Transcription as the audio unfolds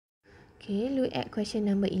Okay, look at question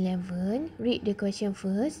number 11. Read the question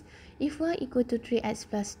first. If y equal to 3x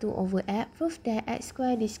plus 2 over x, prove that x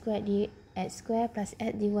squared d squared dx squared plus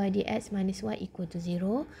x dy dx minus y equal to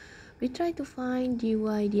 0. We try to find dy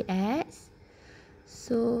dx.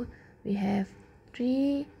 So we have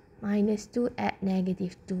 3 minus 2 at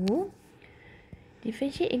negative 2.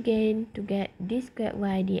 Differentiate again to get d squared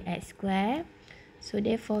y dx squared. So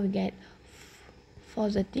therefore we get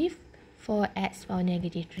positive 4x power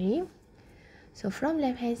negative 3. So from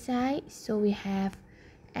left hand side, so we have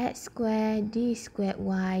x squared d squared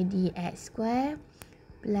y dx squared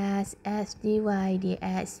plus x dy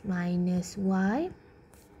dx minus y.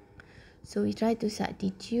 So we try to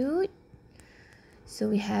substitute. So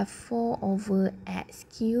we have 4 over x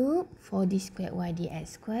cubed for d squared y dx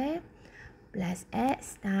squared plus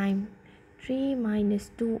x times 3 minus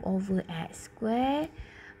 2 over x squared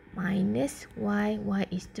minus y. Y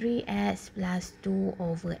is 3x plus 2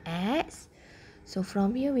 over x. So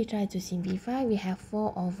from here we try to simplify. We have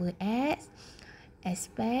 4 over x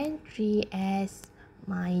expand 3x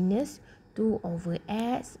minus 2 over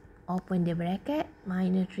x, open the bracket,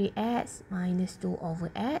 minus 3x minus 2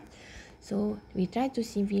 over x. So we try to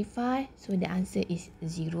simplify. So the answer is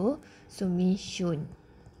 0. So means shown.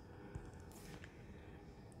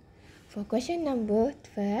 For question number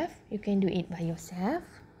 12, you can do it by yourself.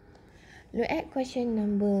 Look at question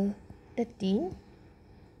number 13.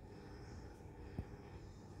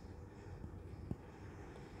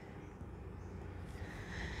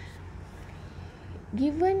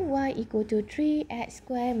 Given y equal to 3x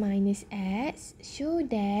squared minus x, show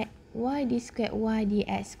that y d squared y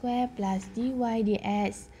dx squared plus dy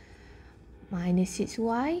dx minus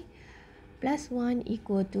 6y plus 1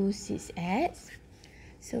 equal to 6x.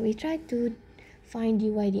 So we try to find dy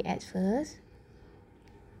dx first.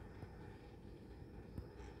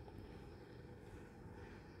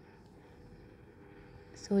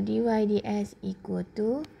 So dy dx equal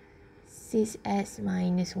to 6x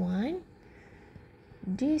minus 1.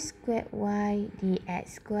 D squared y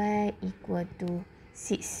dx squared equal to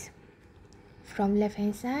 6. From left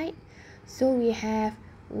hand side, so we have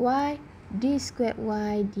y d squared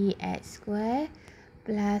y dx squared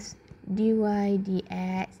plus dy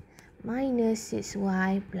dx minus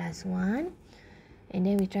 6y plus 1. And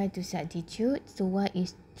then we try to substitute. So y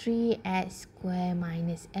is 3x squared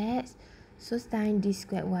minus x. So times d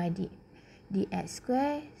squared y dx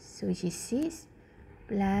squared, so which is 6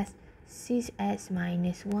 plus 6x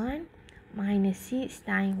minus 1 minus 6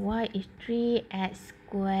 times y is 3x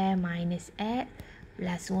squared minus x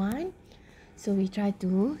plus 1. So we try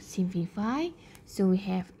to simplify. So we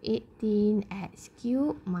have 18x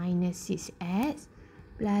cubed minus 6x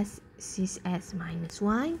plus 6x minus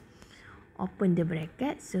 1. Open the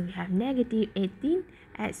bracket. So we have negative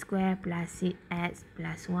 18x squared plus 6x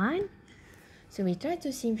plus 1. So we try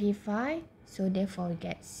to simplify. So therefore we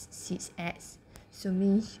get 6x. So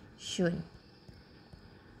means shown.